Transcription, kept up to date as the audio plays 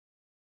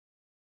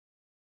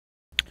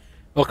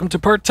Welcome to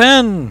part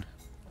 10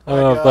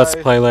 of Hi Let's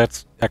guys. Play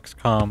Let's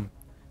XCOM.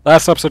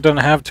 Last episode didn't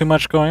have too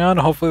much going on.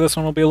 Hopefully this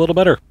one will be a little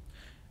better.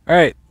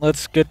 Alright,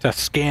 let's get to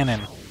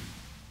scanning.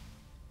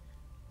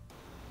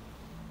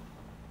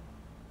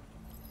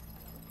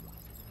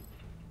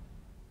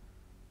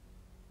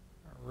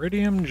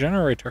 Iridium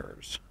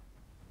generators.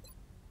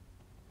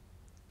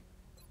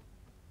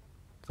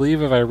 I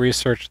believe if I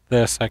research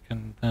this, I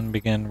can then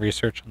begin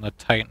research on the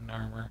Titan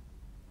armor.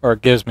 Or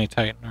it gives me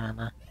Titan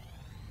armor.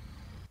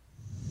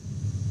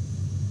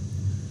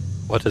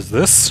 What is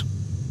this?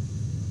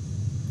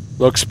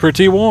 Looks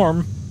pretty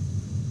warm.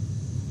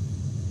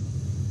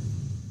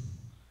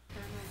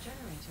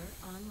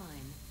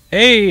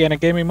 Hey, and it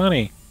gave me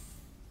money.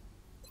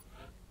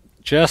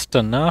 Just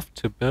enough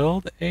to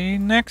build a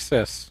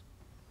Nexus.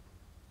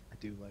 I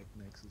do like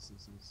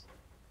Nexuses.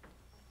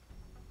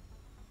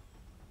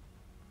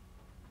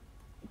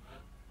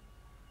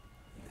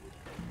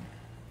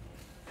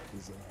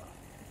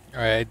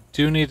 Alright, I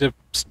do need to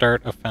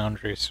start a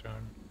foundry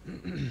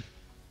soon.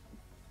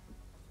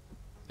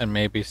 And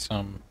maybe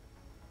some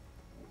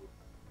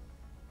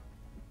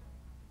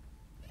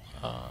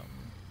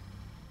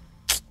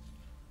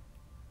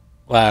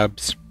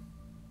labs.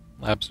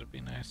 Labs would be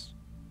nice.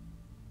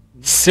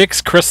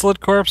 6 chrysalid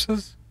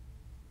corpses?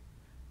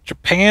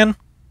 Japan?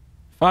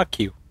 Fuck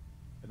you.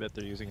 I bet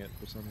they're using it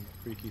for some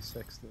freaky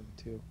sex thing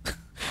too.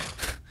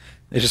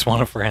 They just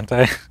want it for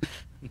hentai.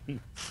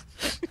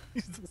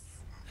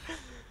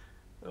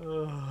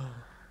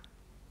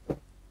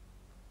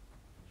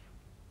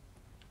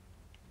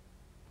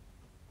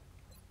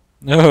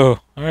 No,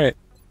 alright.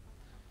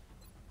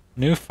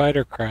 New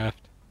fighter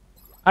craft.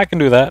 I can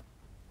do that.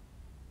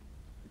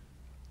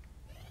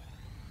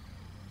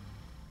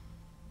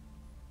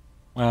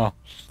 Wow,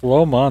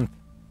 slow month.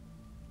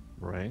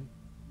 Right.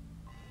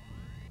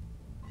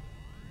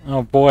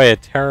 Oh boy, a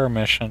terror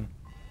mission.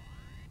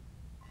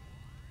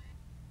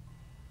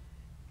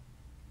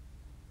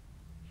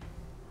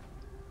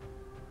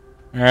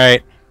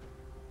 Alright.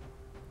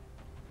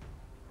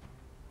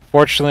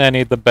 Fortunately, I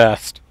need the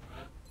best.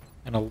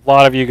 And a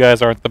lot of you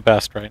guys aren't the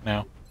best right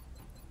now.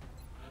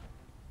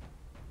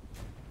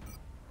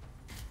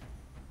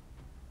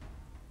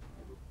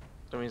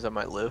 That means I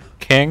might live.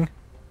 King?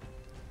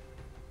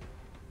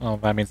 Oh,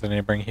 that means I need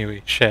to bring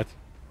Huey. Shit.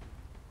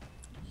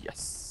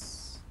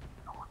 Yes.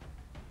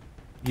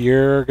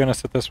 You're gonna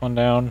sit this one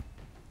down.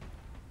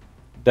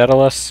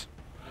 Daedalus,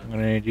 I'm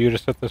gonna need you to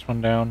sit this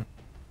one down.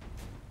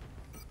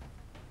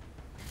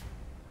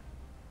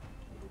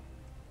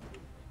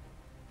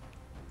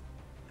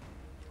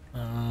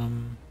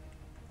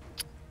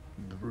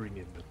 Bring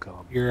in the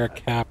combat. You're a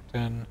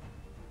captain.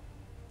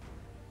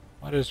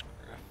 What is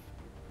Griff?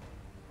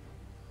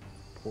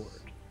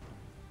 Port.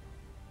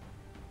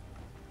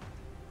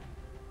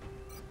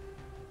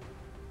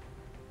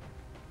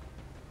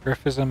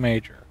 Griff is a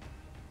major.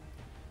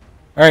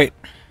 Alright.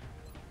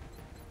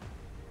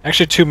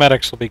 Actually, 2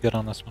 medics will be good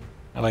on this one.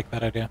 I like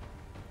that idea.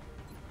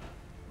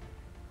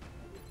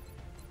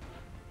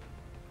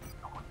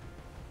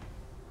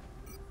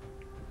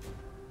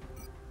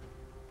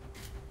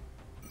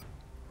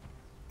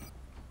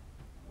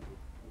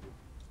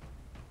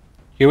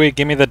 Huey,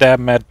 give me the dab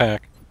med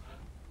pack.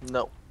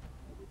 No.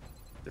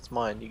 It's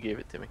mine. You gave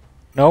it to me.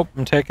 Nope,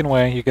 I'm taking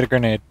away. You get a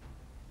grenade.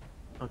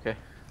 Okay.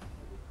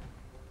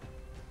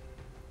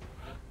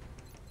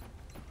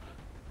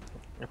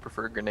 I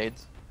prefer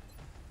grenades.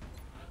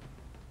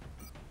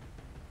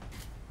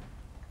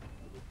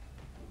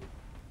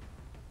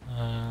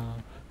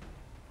 Let's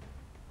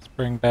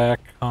bring back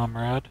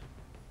Comrade.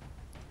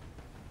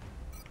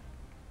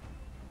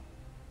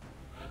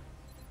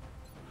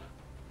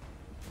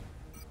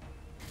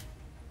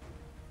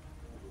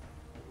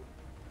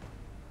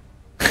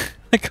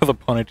 I like how the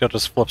ponytail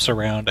just flips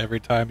around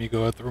every time you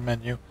go through a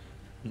menu.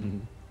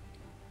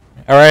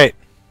 Alright.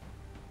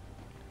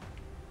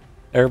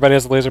 Everybody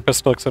has a laser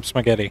pistol except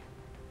Spaghetti.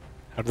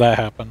 How did that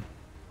happen?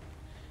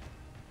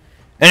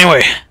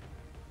 Anyway.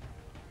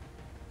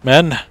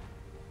 Men.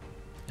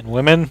 And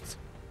women.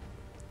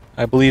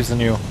 I believes in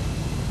you.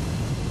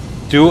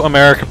 Do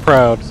America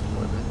proud.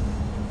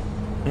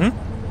 Women.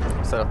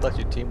 I said I thought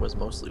your team was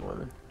mostly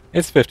women.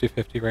 It's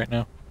 50-50 right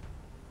now.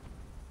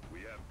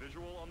 We have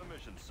visual on the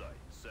mission site.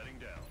 Setting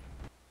down.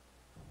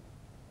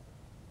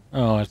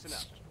 Oh,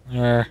 it's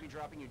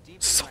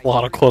a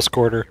lot of close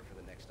quarter.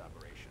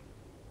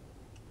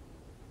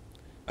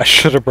 I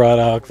should have brought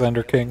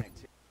Alexander King.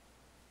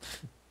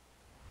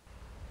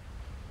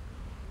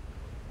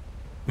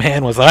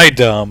 Man, was I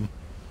dumb.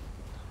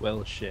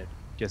 Well, shit.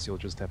 Guess you'll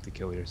just have to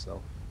kill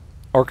yourself.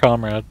 Or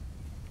Comrade.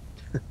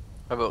 How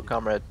about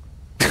Comrade?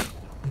 Central,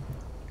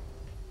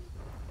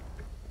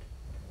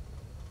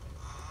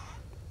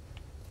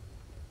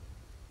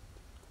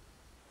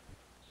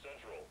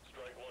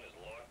 strike one is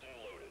locked and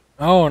loaded.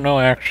 Oh, no,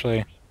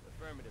 actually.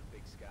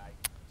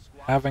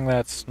 Having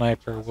that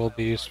sniper will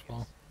be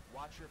useful.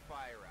 Watch your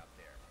fire out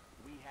there.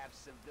 We have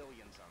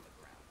civilians on the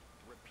ground.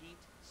 Repeat,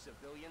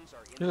 civilians are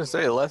I was gonna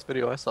say, the last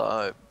video I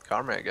saw,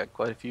 Comrade got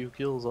quite a few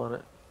kills on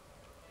it.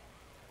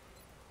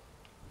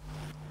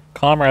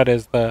 Comrade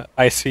is the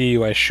I see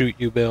you, I shoot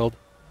you build.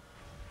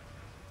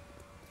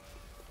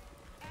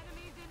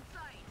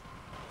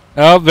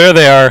 Oh, there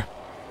they are.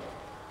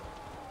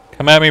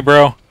 Come at me,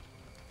 bro.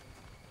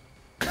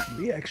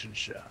 Reaction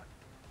shot.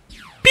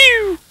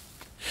 Pew!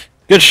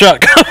 Good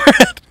shot,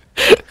 Comrade.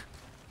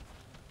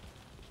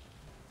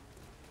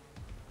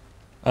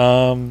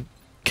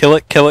 Kill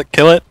it, kill it,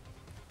 kill it.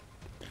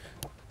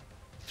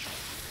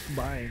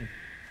 Buying.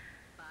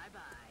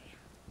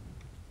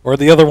 Where'd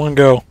the other one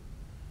go?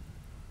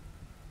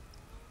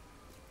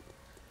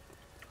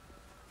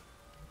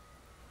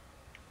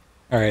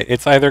 Alright,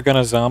 it's either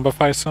gonna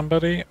zombify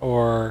somebody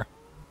or...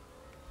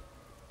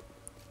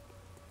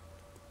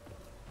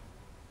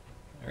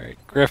 Alright,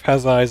 Griff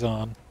has eyes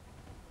on.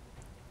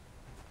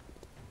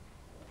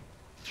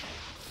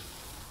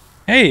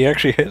 Hey, he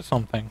actually hit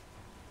something.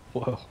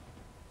 Whoa.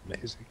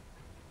 Amazing.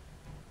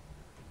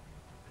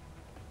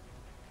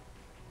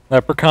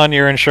 Leprechaun,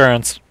 your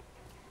insurance.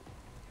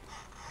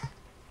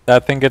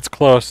 That thing gets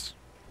close.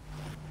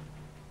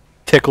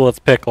 Tickle its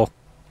pickle.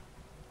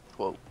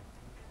 Whoa.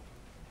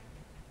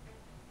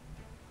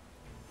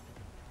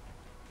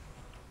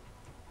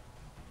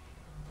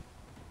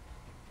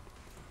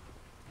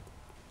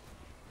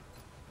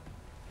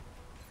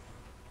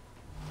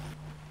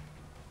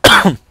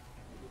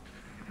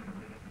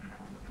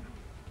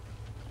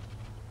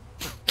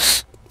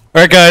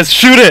 Alright guys,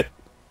 shoot it!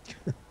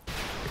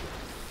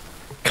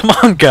 Come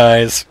on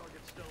guys.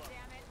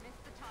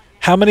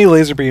 How many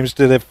laser beams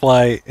did it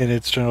fly in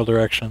its general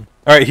direction?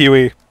 Alright,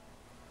 Huey.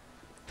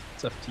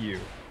 It's up to you.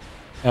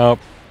 Oh,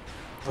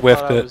 I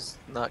whiffed thought I it. was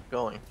not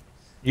going.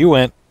 You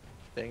went.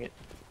 Dang it.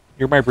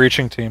 You're my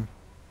breaching team.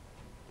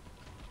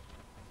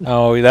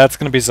 Oh, that's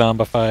gonna be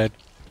zombified.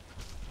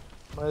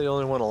 Am I the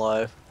only one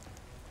alive?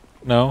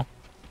 No?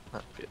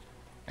 Not good.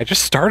 I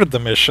just started the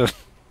mission.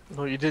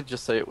 No, you did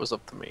just say it was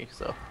up to me,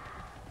 so.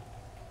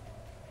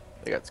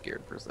 I got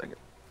scared for a second.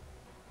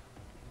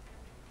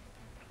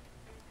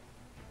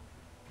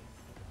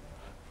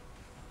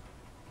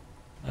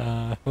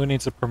 Who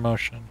needs a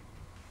promotion?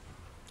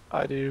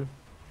 I do.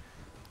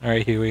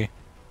 Alright, Huey.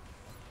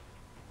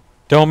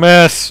 Don't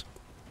miss!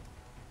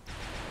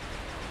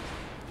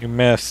 You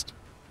missed.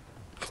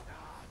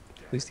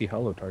 At least he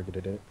hollow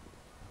targeted it.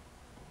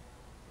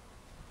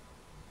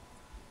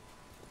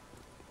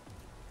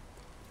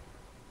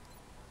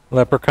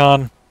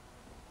 Leprechaun.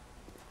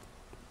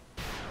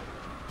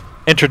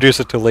 Introduce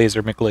it to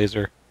Laser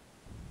McLaser.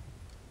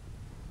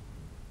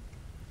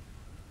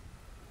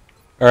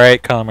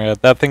 Alright, comrade.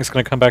 That thing's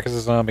gonna come back as a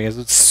zombie. As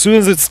soon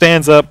as it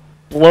stands up,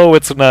 blow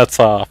its nuts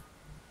off.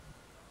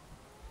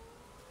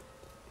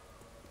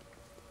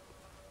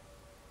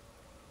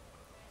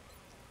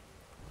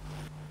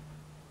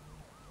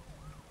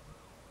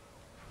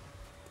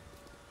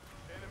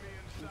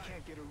 We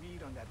can't get a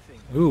read on that thing.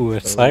 Ooh,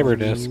 a cyber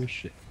disc. Oh,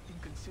 shit.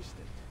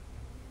 Inconsistent.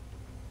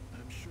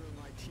 I'm sure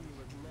my team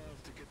would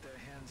love to get their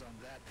hands on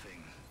that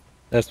thing.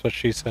 That's what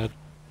she said.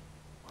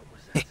 What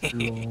was that?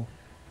 Lol.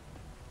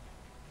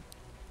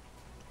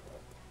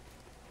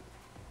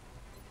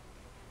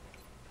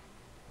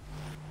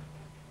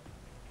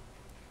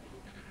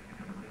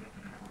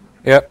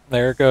 Yep,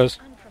 there it goes.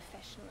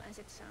 Unprofessional as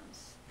it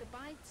sounds, the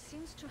bite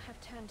seems to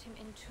have turned him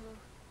into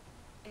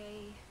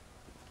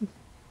a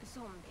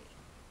zombie.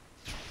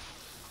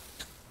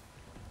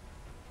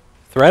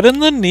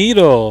 Threading the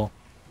needle.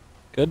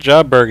 Good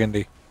job,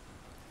 Burgundy.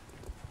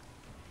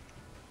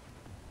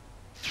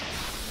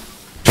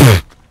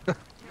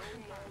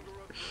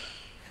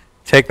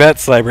 Take that,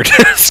 cyber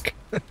disc.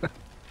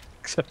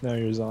 Except now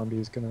your zombie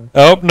is gonna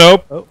Oh,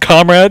 nope. Oh.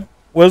 Comrade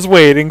was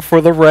waiting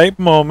for the right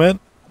moment.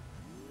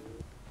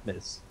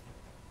 miss.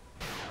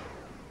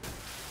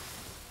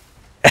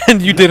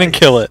 And you didn't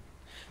kill it.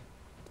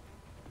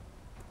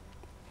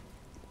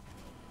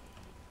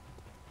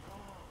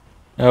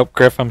 Oh,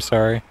 Griff, I'm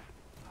sorry.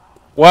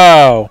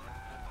 Wow.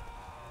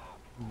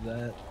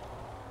 That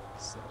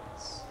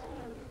sucks.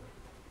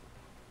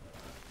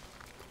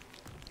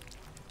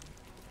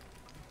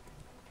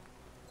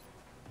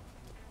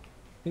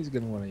 He's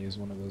gonna want to use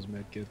one of those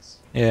medkits.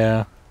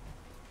 Yeah.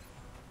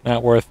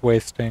 Not worth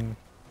wasting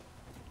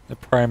the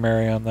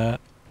primary on that.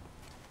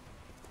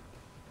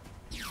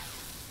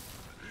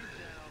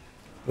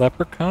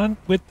 Leprechaun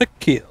with the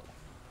kill.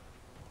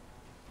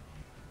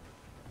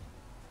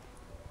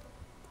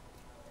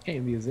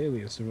 And the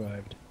Azalea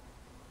survived.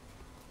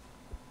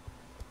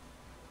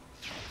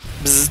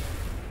 Bzz.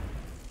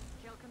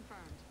 Kill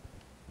confirmed.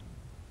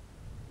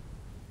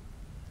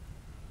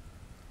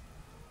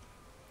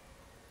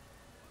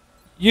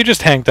 You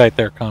just hang tight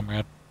there,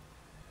 comrade.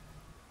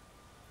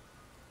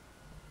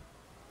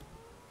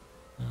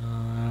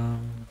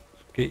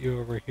 Get you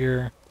over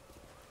here.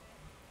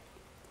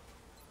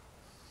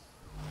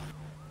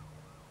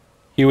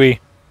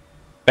 Huey,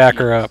 back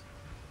her up.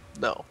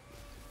 No.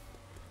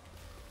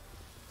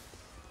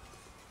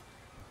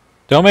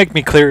 Don't make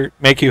me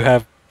make you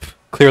have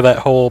clear that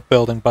whole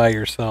building by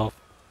yourself.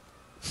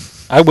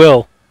 I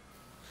will.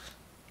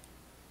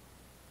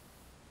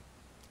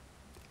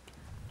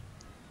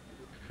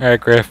 Alright,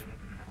 Griff.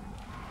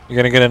 You're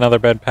gonna get another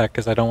bed pack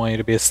because I don't want you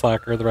to be a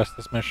slacker the rest of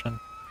this mission.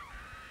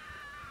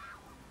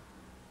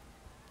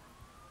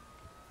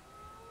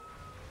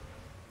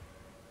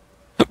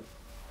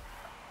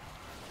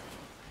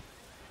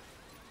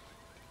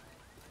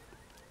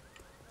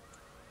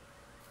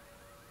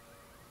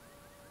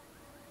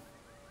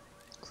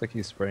 Looks like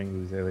he's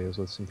spraying these aliens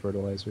with some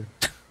fertilizer.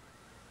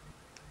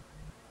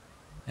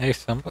 Hey,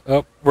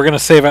 oh, we're gonna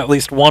save at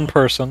least one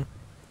person.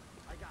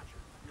 I got you.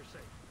 You're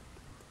safe.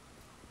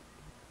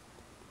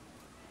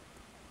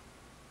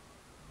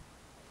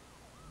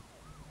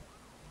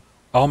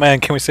 Oh man,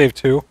 can we save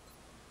two?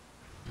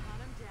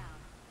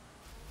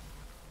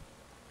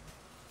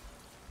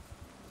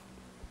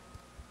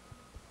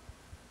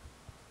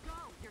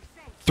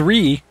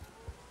 Three?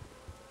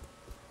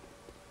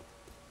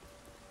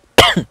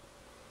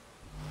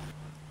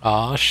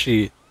 Aw,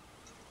 shit.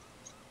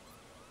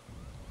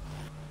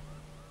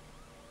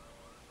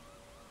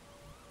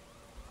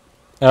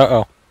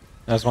 Uh-oh.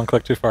 That was one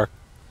click too far.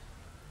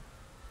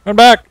 Run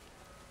back!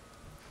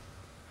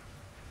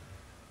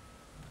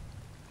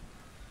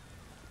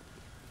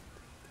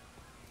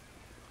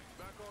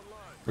 Back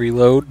online.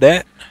 Reload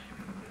that.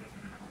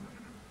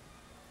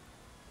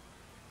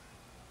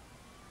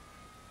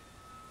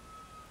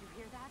 You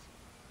hear that?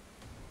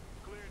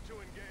 Clear to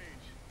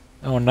engage.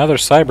 Oh, another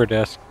cyber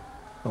disc.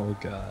 Oh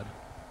god.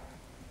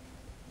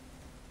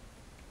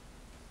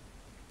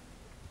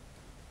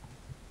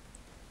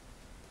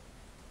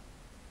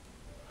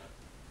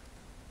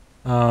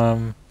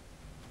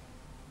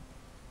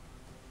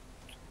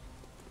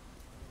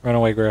 Run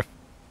away, Griff.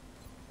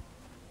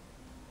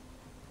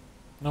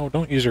 No,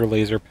 don't use your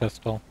laser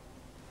pistol.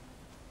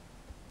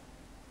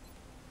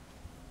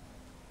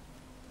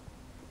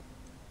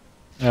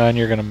 And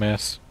you're gonna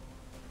miss.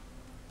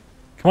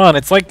 Come on,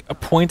 it's like a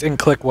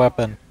point-and-click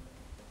weapon.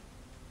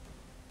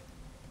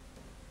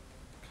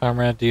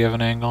 Comrade, do you have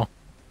an angle?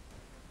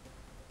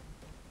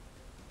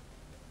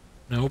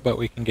 No, but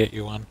we can get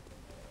you one.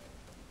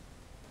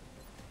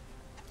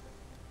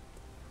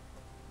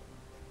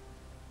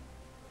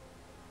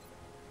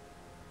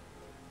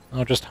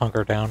 Oh, just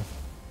hunker down.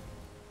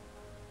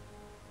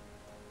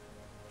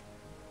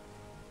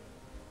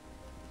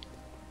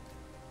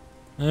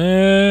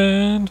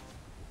 And...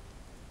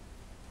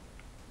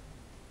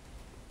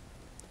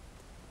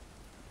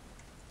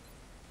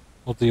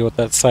 we'll deal with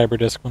that cyber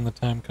disc when the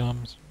time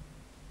comes.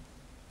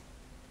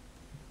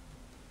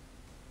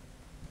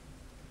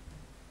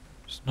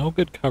 There's no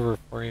good cover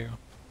for you.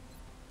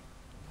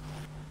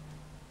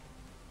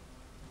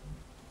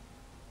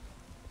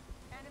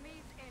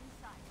 Enemies in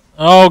sight.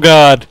 Oh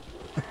god!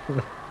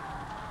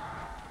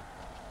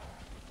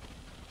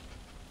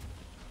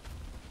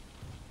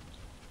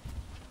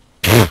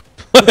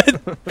 What?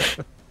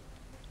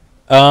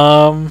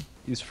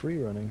 He's free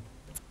running.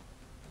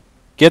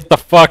 Get the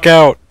fuck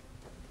out!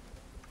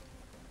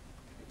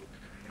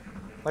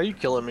 Are you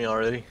killing me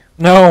already?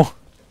 No!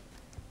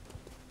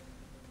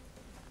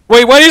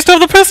 Wait, why do you still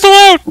have the pistol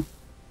out?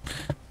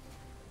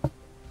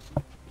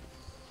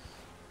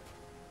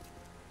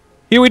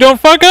 Here we don't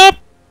fuck up!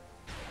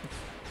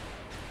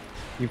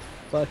 You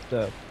fucked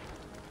up.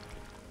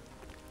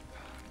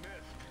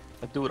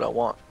 I do what I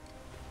want.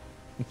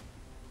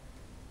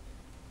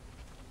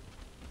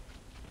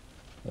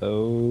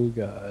 Oh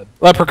god.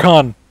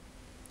 Leprechaun!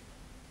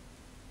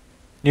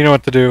 You know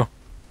what to do.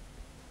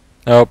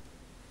 Nope.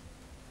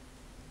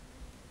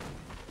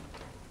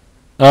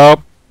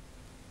 Nope.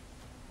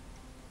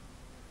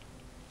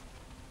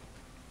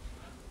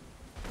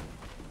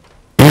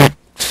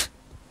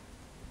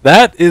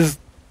 That is...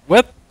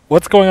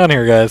 What's going on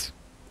here, guys?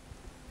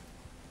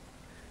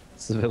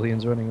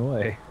 Civilians running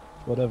away.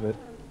 What of it?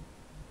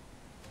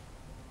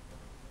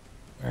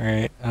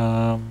 Alright,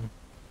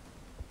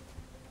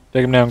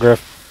 take him down,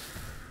 Griff.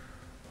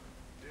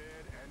 Dead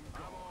and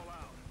I'm all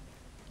out.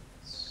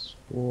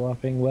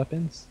 Swapping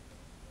weapons?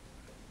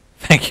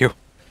 Thank you.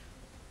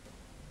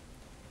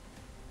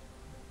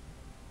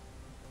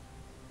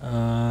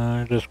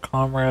 Does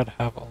Comrade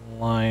have a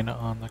line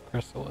on the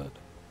chrysalid?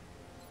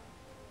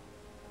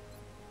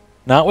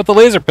 Not with the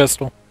laser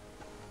pistol.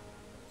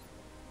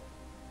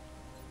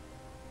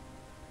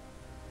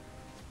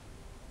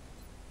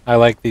 I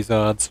like these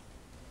odds.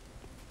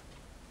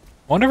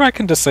 I wonder if I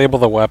can disable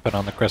the weapon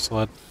on the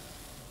chrysalid.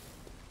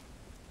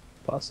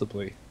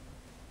 Possibly.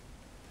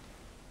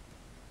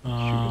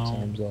 Shoot its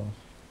arms off.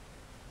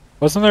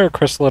 Wasn't there a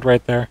chrysalid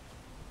right there?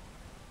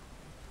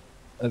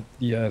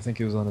 Yeah, I think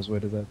he was on his way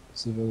to that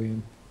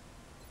civilian.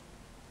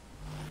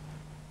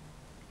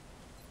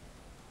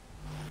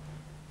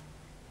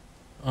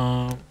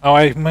 Oh,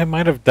 I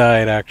might have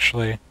died,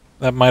 actually.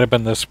 That might have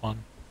been this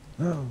one.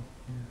 Oh,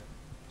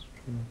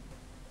 yeah.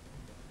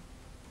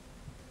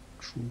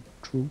 That's true.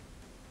 True.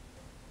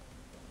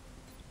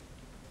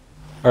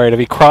 Alright, if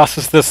he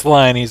crosses this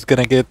line, he's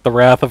gonna get the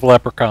Wrath of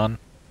Leprechaun.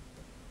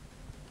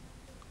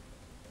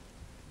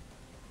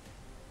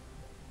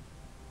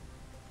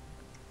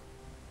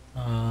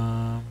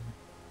 I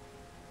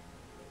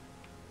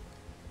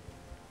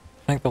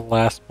think the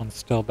last one's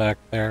still back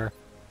there.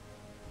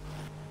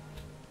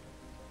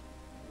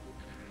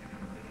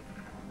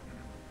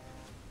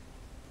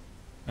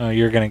 Oh,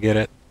 you're gonna get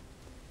it.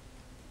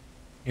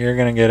 You're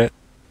gonna get it.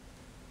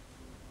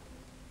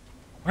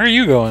 Where are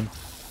you going?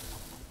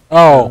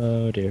 Oh,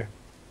 Oh dear.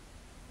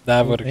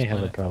 that We would may have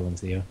explain a it. problem,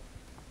 Theo.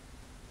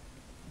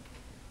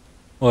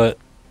 What?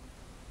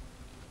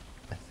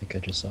 I think I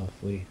just saw a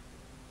flea.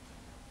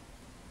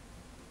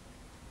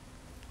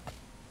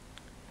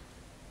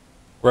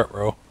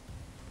 Retro.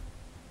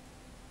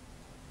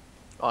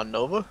 On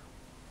Nova?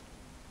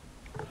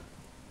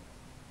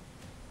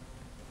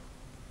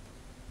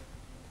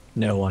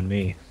 No, on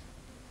me.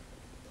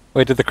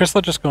 Wait, did the crystal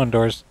just go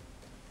indoors?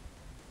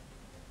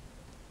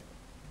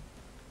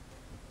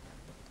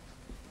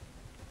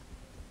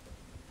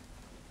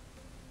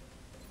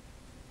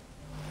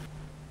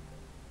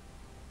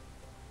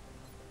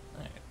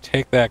 Alright,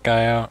 take that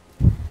guy out.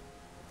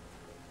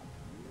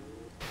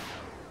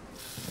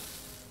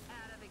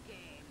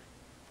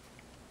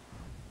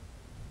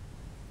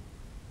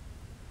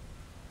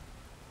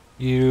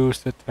 You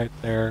sit tight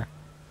there.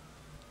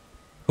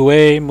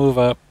 Hooey, move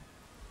up.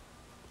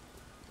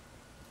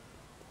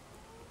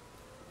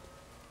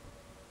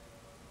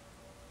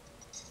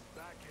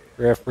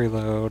 Ref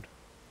reload.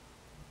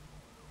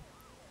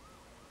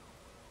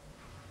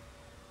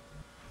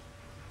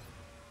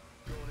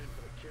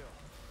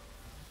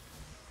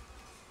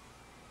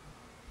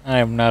 I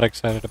am not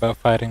excited about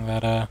fighting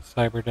that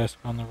cyber disc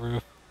on the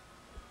roof.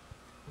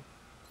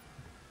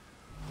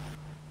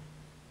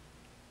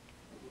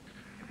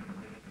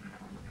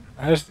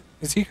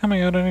 Is he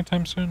coming out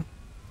anytime soon?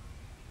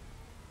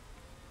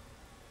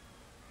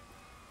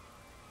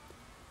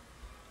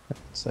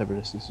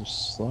 Cyberdisc is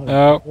just slowing.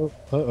 Oh.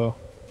 Uh-oh.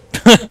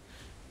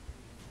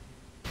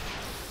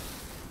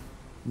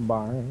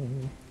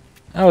 Bang.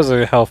 That was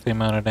a healthy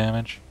amount of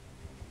damage.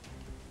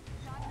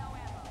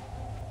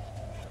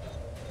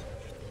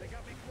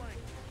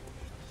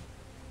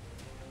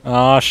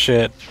 Oh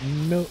shit.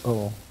 No.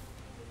 Oh.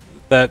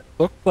 That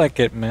looked like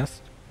it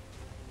missed.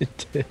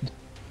 It did.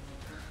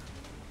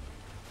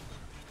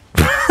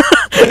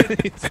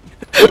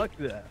 Fuck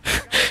that.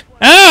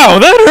 Ow!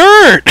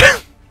 That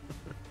hurt!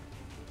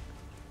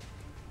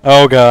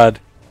 Oh god.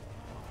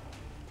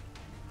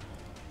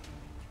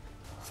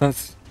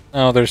 Since...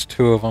 Oh, there's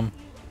two of them.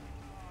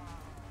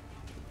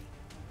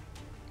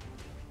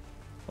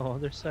 Oh,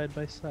 they're side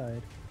by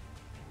side.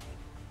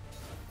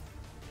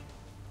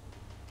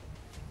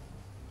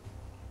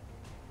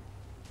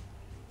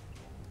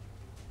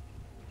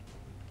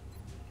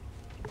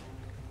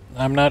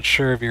 I'm not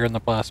sure if you're in the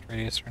blast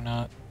radius or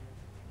not.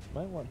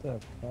 Might want to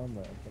have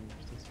comrade finish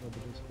this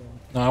Cyberdisc one.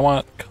 No, I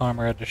want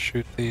Comrade to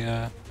shoot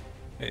the,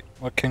 Wait,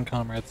 what can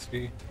Comrade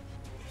see?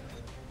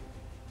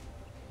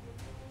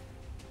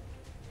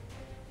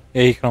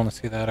 Yeah, you can only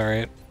see that,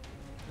 alright.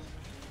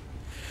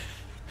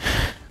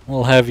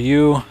 We'll have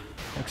you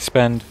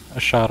expend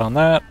a shot on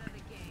that.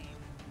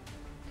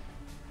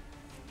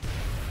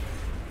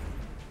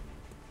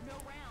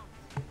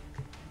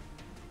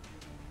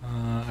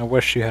 I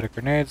wish you had a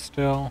grenade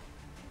still.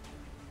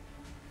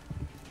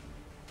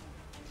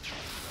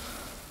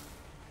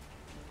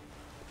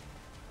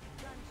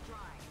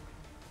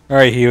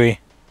 Alright, Huey.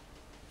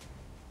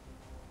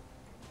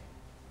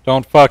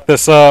 Don't fuck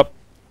this up.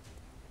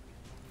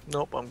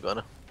 Nope, I'm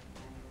gonna.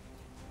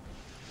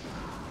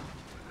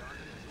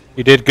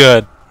 You did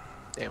good.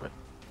 Damn it.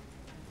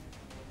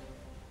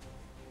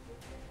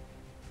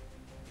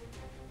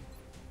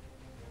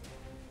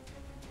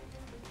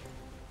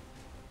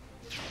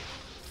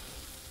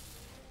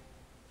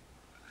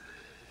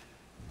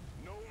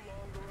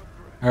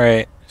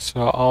 Alright,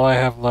 so all I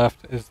have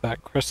left is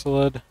that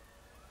chrysalid.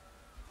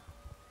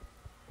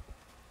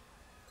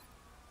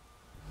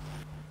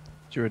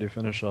 Did you already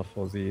finish off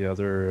all the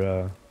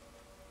other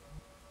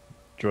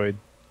droid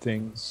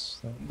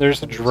things?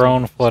 There's a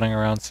drone floating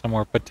around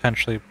somewhere,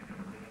 potentially.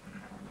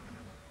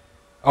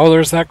 Oh,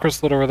 there's that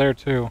chrysalid over there,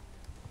 too.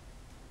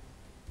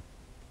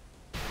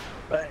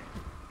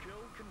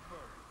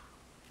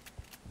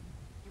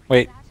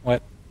 Wait,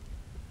 what?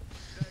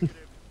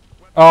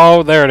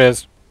 Oh, there it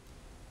is.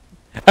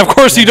 Of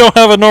course you don't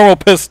have a normal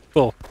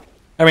pistol.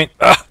 I mean,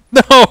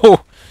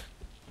 no!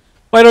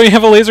 Why don't you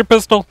have a laser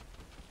pistol?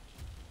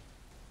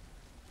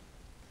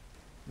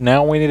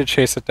 Now we need to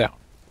chase it down.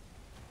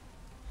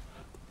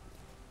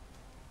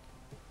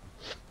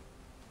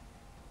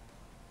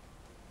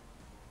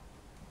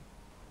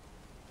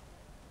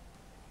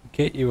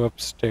 Get you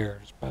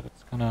upstairs, but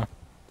it's gonna...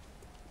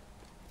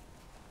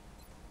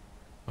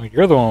 Oh,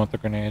 you're the one with the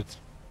grenades.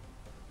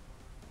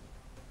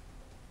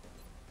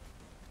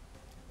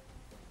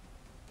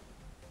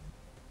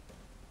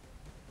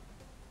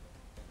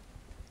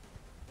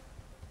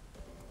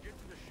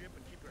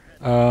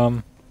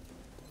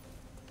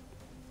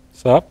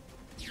 Sup?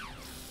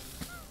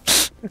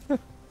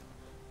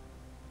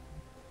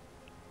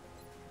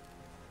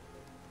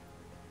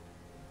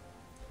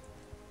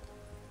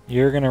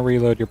 You're gonna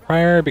reload your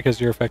prior because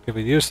you're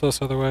effectively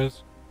useless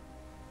otherwise.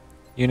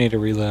 You need to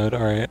reload,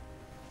 alright.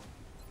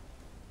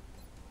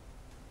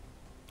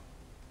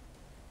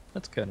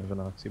 That's kind of an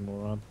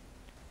oxymoron.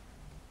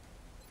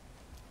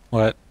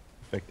 What?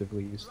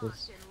 Effectively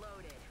useless.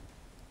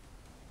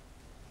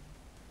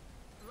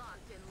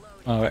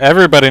 Oh,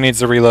 everybody needs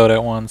to reload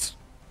at once.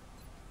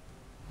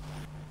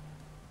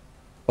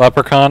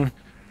 Leprechaun,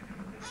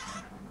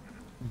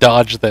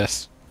 dodge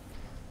this.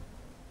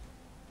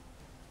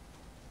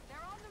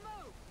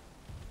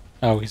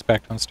 Oh, he's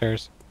back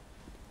downstairs.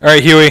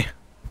 Alright, Huey.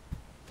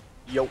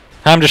 Yo.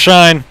 Time to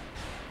shine.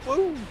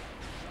 Woo!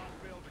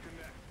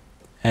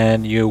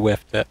 And you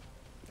whiffed it.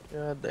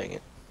 God dang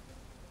it.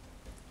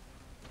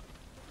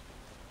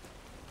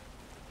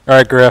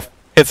 Alright, Griff.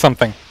 Hit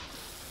something.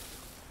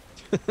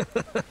 I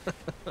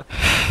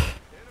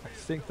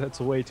think that's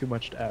way too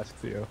much to ask,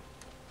 Theo.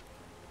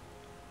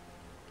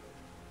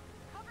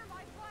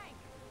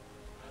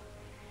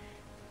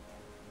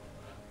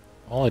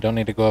 Well, I don't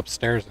need to go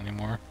upstairs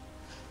anymore.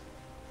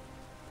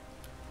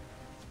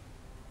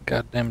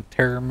 Goddamn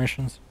terror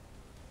missions.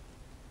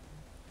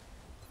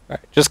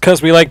 Alright, just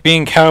because we like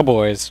being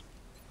cowboys,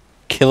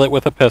 kill it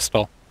with a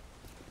pistol.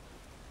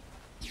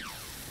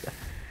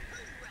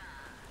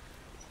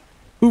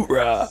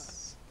 Hoorah!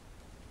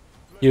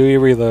 Huey,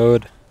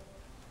 reload.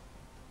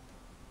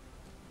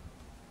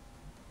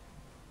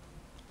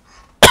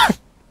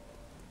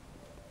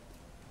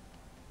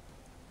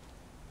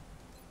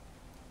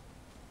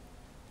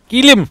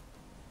 Kill him!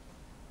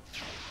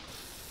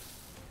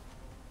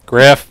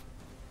 Griff,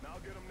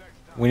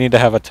 we need to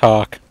have a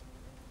talk.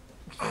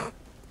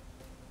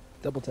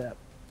 Double tap.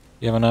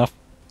 You have enough?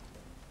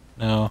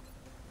 No.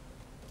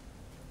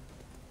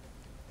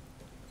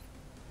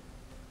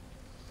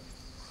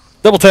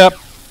 Double tap!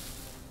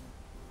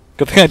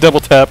 Good thing I double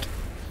tapped.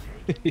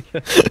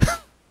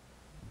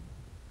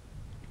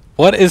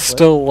 What is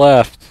still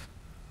left?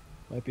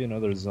 Might be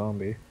another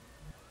zombie.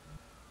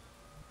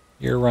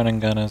 Your running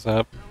gun is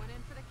up.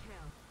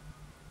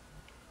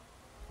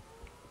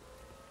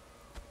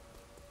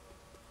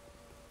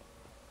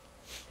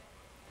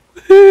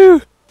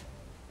 Woohoo!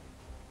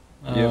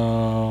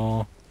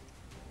 Oh.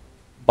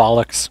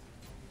 Bollocks.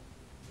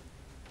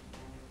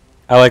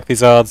 I like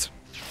these odds.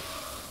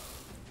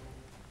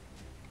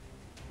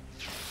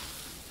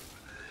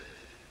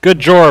 Good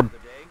job.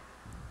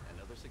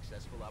 Another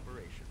successful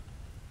operation.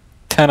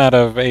 10 out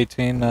of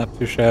 18, not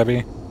too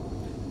shabby.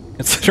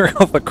 Considering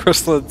all the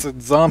chrysalids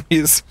and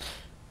zombies.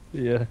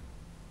 Yeah.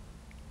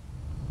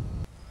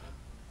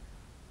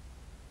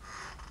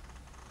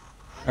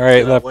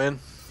 Alright, Did I win?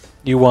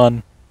 you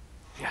won.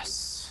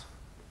 Yes.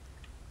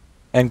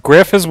 And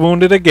Griff is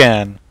wounded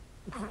again.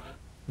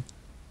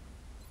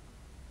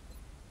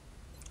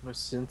 I'm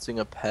sensing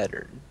a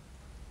pattern.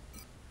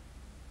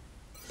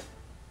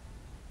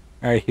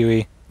 Alright,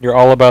 Huey. You're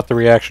all about the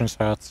reaction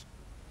shots.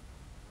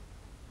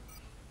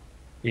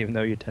 Even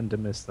though you tend to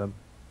miss them.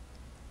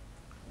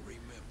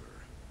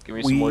 Give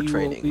me some more We will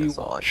training. be That's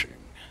all I watching. need.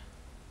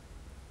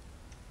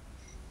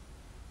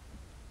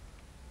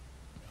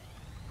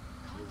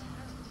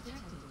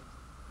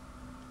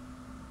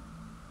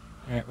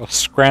 Alright, we'll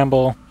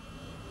scramble.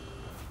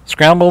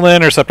 Scramble the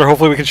interceptor.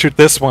 Hopefully we can shoot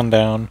this one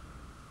down.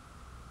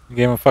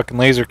 Game of fucking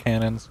laser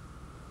cannons.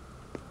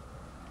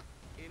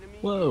 Enemy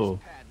Whoa. is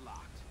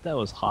padlocked. That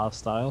was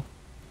hostile.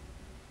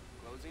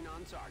 Closing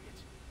on target.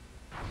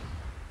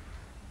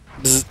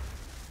 Bzz.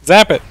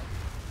 Zap it!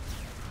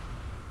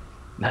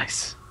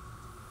 Nice.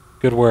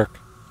 Good work.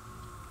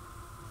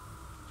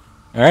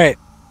 Alright.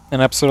 In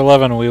episode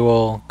 11 we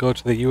will go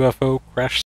to the UFO crash